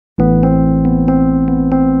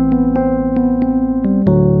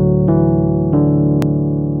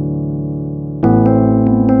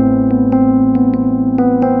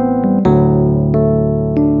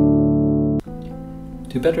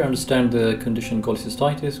better understand the condition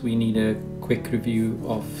cholecystitis, we need a quick review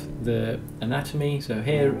of the anatomy. So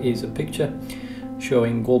here is a picture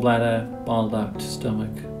showing gallbladder, bile duct,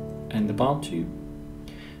 stomach and the bile tube.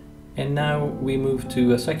 And now we move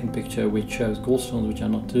to a second picture which shows gallstones which are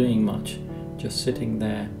not doing much, just sitting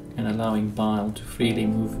there and allowing bile to freely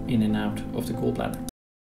move in and out of the gallbladder.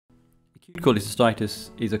 Acute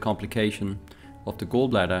cholecystitis is a complication of the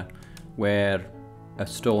gallbladder where a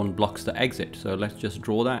stone blocks the exit. So let's just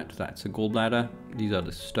draw that. That's a gallbladder. These are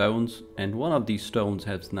the stones, and one of these stones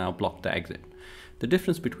has now blocked the exit. The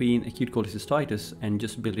difference between acute cholecystitis and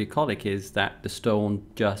just biliary colic is that the stone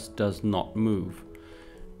just does not move.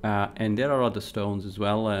 And there are other stones as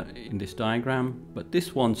well in this diagram, but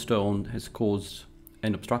this one stone has caused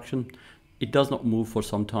an obstruction. It does not move for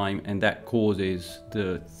some time, and that causes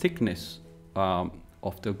the thickness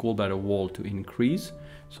of the gallbladder wall to increase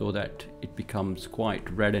so that it becomes quite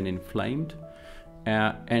red and inflamed,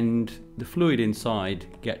 and the fluid inside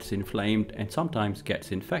gets inflamed and sometimes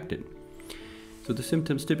gets infected. So the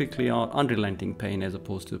symptoms typically are unrelenting pain as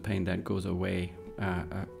opposed to pain that goes away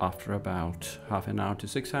after about half an hour to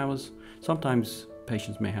 6 hours. Sometimes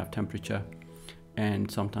patients may have temperature and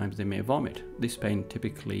sometimes they may vomit. This pain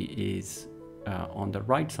typically is on the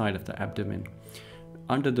right side of the abdomen,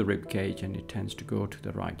 under the rib cage, and it tends to go to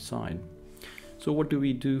the right side. So what do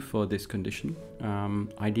we do for this condition?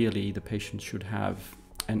 Ideally, the patient should have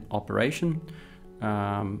an operation,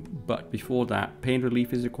 but before that, pain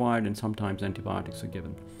relief is required and sometimes antibiotics are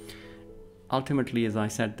given. Ultimately, as I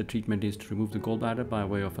said, the treatment is to remove the gallbladder by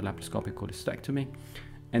way of a laparoscopic cholecystectomy,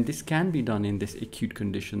 and this can be done in this acute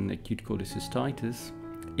condition, acute cholecystitis,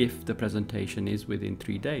 if the presentation is within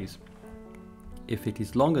 3 days. If it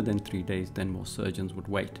is longer than 3 days, then most surgeons would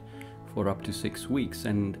wait for up to 6 weeks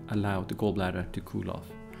and allow the gallbladder to cool off.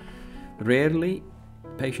 Rarely,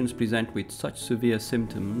 patients present with such severe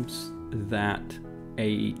symptoms that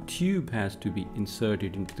a tube has to be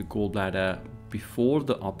inserted into the gallbladder before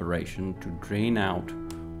the operation to drain out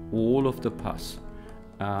all of the pus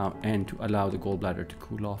and to allow the gallbladder to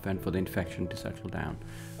cool off and for the infection to settle down.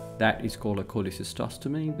 That is called a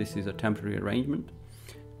cholecystostomy. This is a temporary arrangement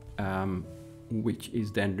which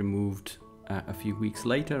is then removed a few weeks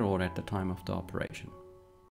later or at the time of the operation.